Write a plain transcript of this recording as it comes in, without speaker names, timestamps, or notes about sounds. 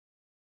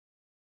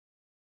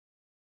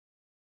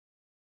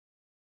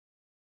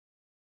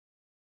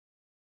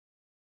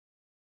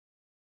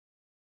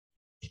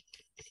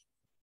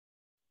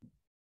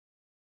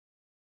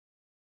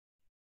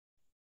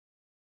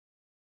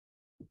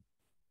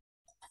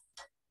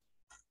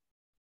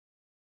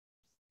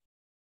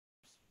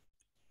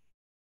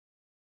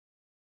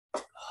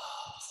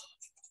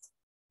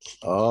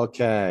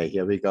Okay,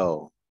 here we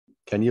go.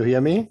 Can you hear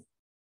me?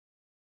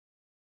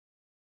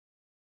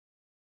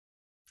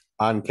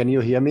 Aun, can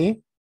you hear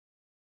me?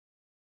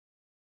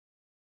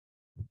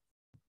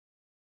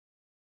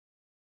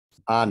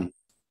 Aun,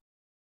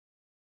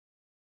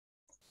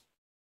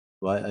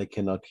 why I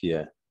cannot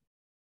hear?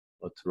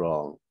 What's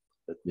wrong?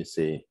 Let me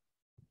see.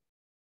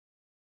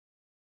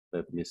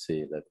 Let me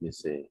see. Let me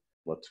see.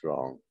 What's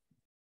wrong?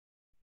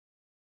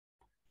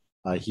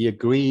 I hear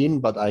green,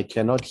 but I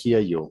cannot hear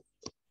you.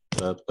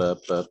 Burp, burp,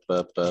 burp,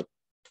 burp, burp.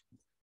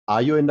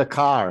 Are you in the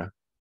car?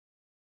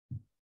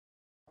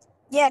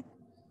 Yes.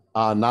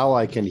 Now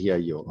I can hear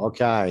you.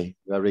 Okay,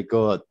 very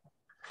good.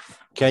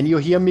 Can you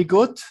hear me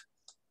good?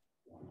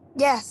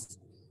 Yes.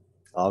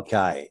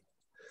 Okay,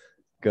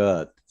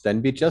 good.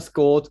 Then we just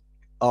go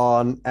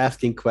on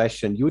asking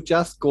question. You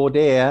just go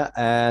there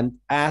and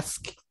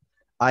ask.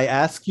 I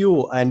ask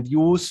you and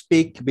you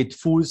speak with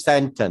full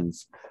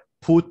sentence.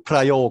 พูดปร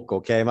ะโยค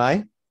okay ไหม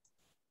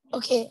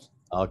Okay.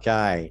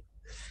 Okay.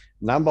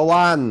 Number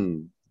one,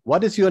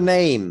 what is your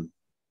name?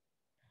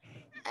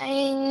 My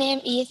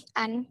name is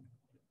An.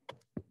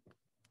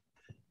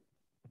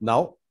 No,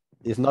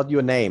 it's not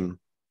your name.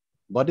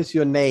 What is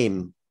your name?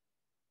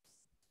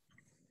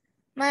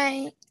 My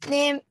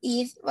name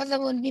is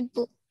Wasabun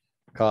Bimpu.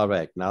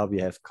 Correct. Now we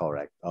have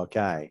correct.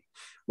 Okay.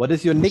 What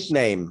is your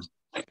nickname?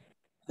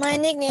 My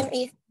nickname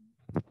is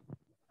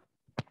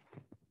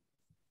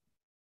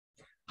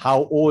How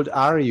old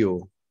are you?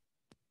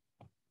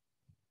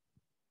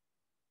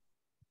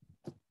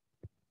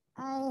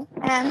 I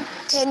am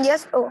 10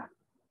 years old.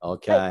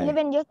 Okay.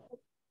 11 years old.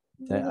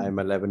 I'm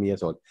 11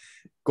 years old.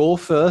 Go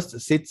first,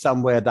 sit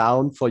somewhere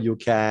down for you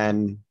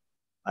can,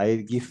 I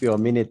give you a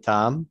minute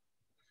time.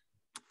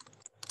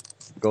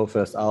 Go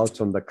first out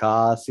from the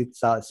car,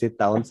 sit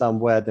down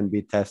somewhere, then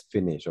we test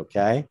finish,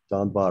 okay?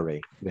 Don't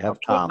worry, we have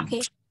time.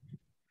 Okay.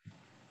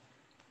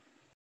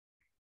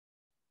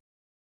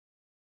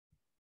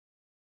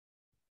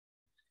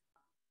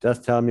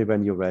 Just tell me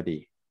when you're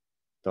ready.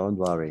 Don't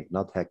worry,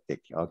 not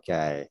hectic,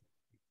 okay.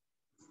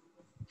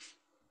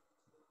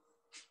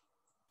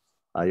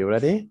 Are you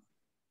ready?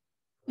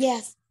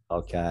 Yes.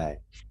 Okay.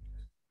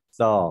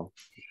 So,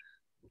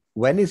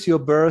 when is your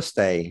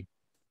birthday?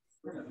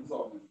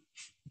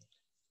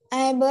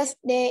 My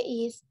birthday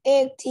is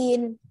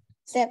 18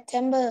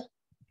 September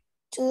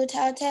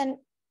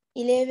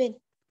 2011.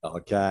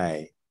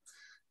 Okay,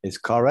 it's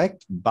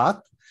correct,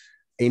 but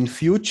in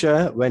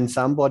future, when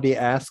somebody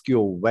asks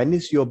you when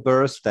is your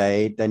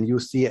birthday, then you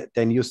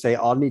say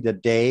only the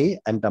day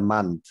and the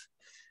month.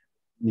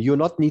 You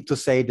not need to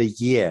say the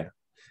year.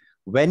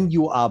 When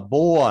you are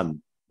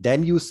born,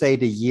 then you say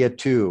the year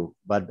too.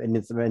 But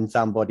when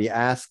somebody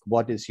asks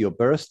what is your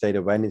birthday,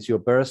 when is your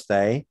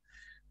birthday,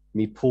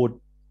 มีพูด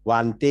วั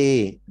นที่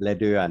และ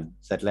เดือน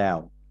เสร็จแล้ว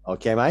โอ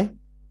เคไหม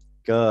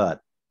Good.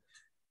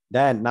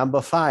 Then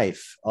number 5.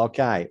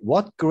 Okay.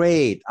 What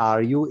grade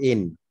are you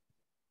in?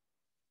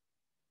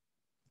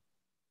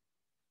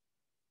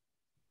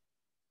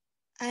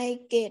 I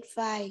grade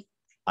 5.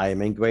 I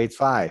am in grade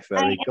 5.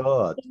 Very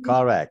good.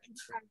 Correct.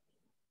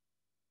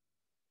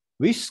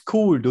 Which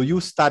school do you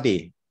study?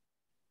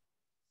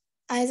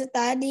 I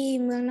study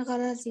เมืองนคร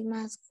ราชสีม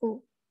า School.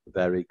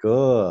 Very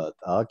good.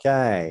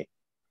 Okay.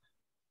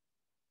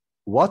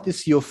 What is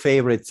your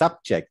favorite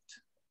subject?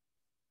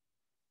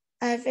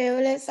 My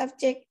favorite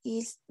subject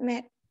is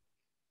math.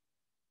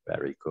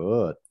 Very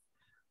good.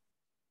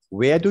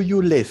 Where do you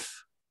live?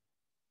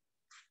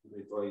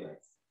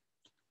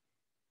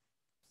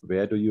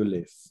 Where do you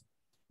live?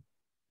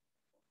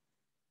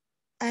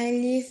 I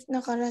live น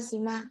ครราชสี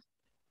มา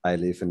I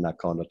live in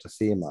Nakhon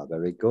Ratchasima.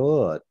 Very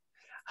good.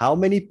 How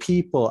many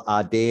people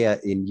are there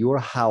in your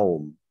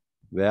home?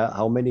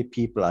 How many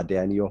people are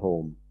there in your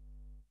home?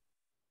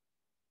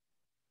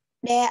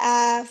 There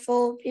are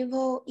 4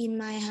 people in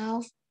my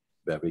house.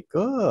 Very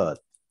good.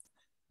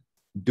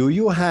 Do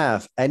you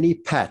have any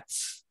pets?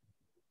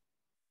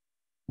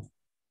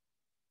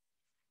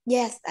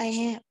 Yes, I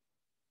have.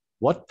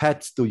 What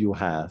pets do you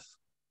have?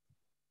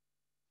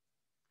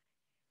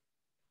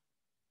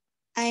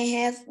 I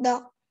have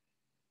dog.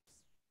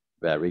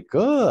 Very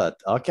good.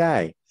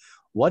 Okay.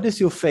 What is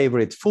your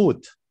favorite food?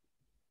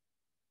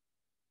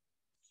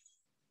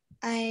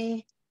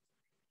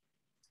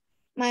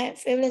 My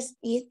favorite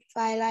is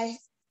fried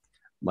rice.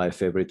 My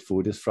favorite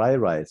food is fried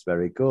rice.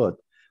 Very good.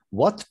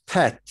 What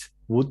pet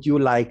would you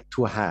like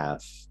to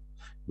have?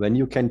 When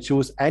you can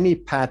choose any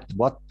pet,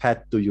 what pet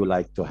do you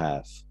like to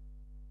have?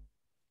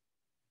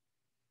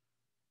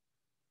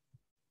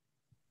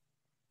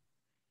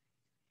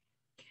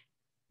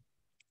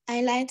 I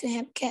like to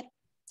have cat.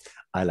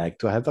 I like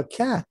to have a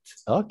cat.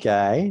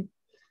 Okay.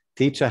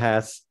 Teacher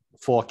has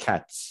 4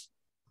 cats.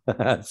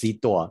 4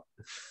 ตัว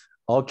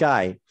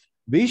Okay.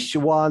 Which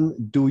one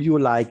do you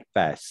like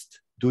best?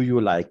 Do you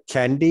like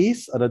candies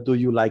or do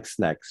you like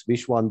snacks?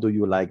 Which one do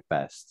you like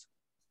best?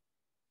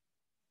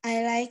 I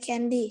like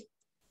candy.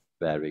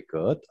 Very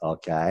good.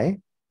 Okay.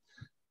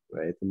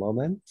 Wait a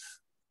moment.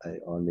 I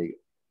only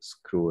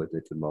screw it a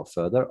little more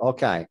further.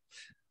 Okay.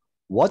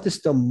 What is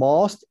the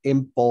most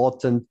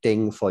important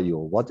thing for you?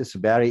 What is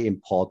very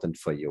important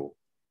for you?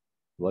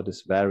 What is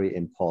very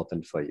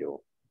important for you?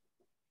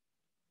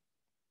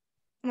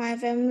 My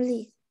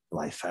family.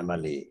 My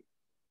family.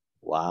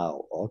 Wow,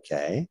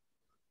 okay.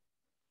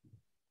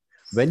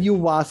 When you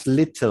was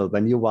little,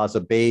 when you was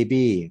a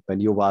baby, when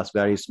you was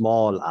very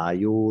small, are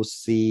you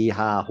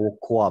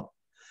 4-5 ขวบ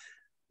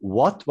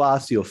what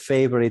was your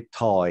favorite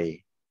toy?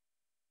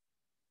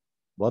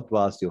 What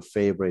was your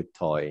favorite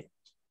toy?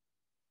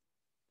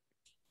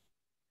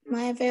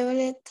 My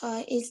favorite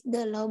toy is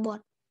the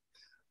robot.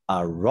 A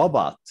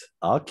robot.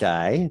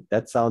 Okay,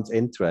 that sounds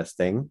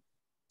interesting.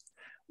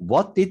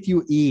 What did you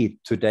eat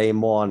today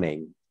morning?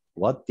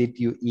 What did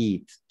you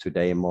eat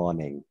today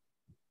morning?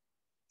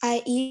 I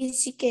eat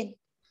chicken.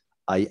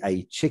 I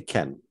ate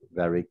chicken.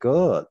 Very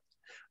good.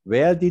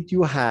 Where did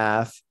you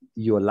have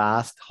your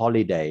last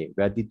holiday?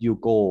 Where did you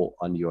go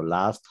on your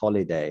last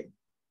holiday?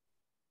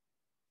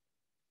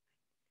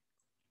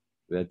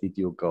 Where did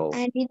you go?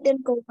 I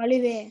didn't go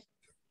anywhere.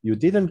 You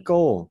didn't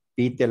go.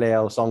 ปีที่แล้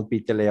ว2 ปี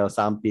ที่แล้ว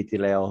3 ปีที่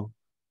แล้ว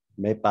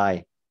ไม่ไป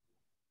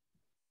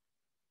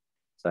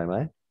ใช่ไหม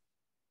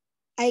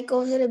I go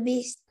to the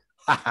beach.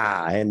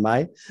 เห็นไหม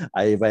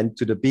I went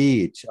to the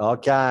beach.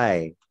 Okay.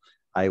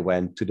 I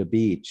went to the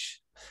beach.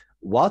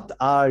 What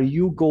are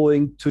you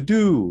going to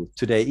do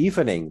today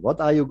evening? What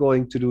are you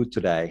going to do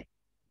today?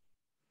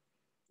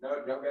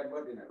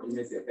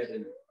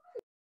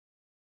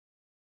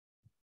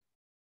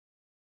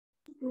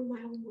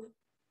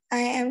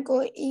 I am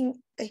going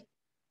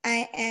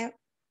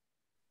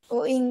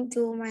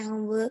to my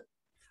homework.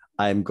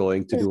 I'm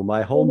going to do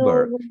my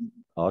homework.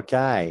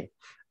 Okay.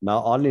 Now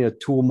only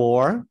 2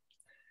 more.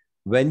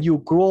 When you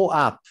grow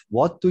up,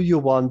 what do you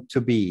want to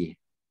be?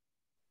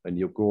 When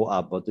you grow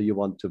up, what do you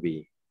want to be?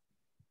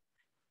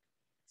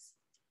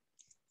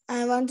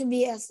 I want to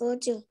be a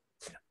soldier.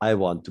 I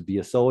want to be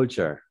a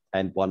soldier.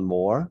 And one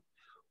more.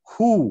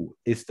 Who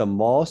is the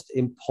most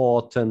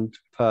important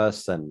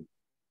person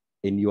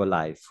in your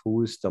life? Who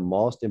is the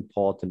most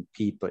important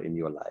people in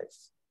your life?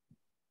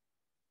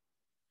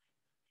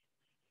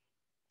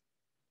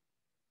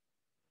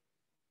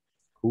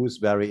 Who is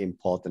very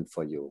important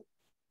for you?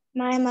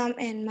 My mom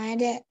and my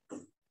dad.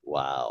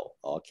 Wow.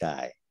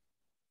 Okay.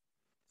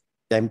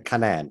 เต็มคะ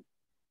แนน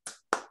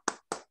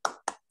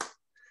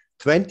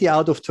 20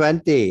 out of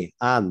 20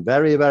 and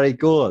very very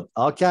good.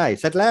 Okay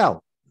เสร็จแล้ว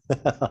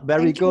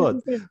very good.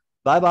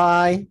 Bye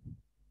bye.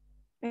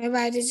 Bye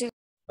bye, teacher.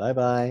 Bye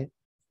bye.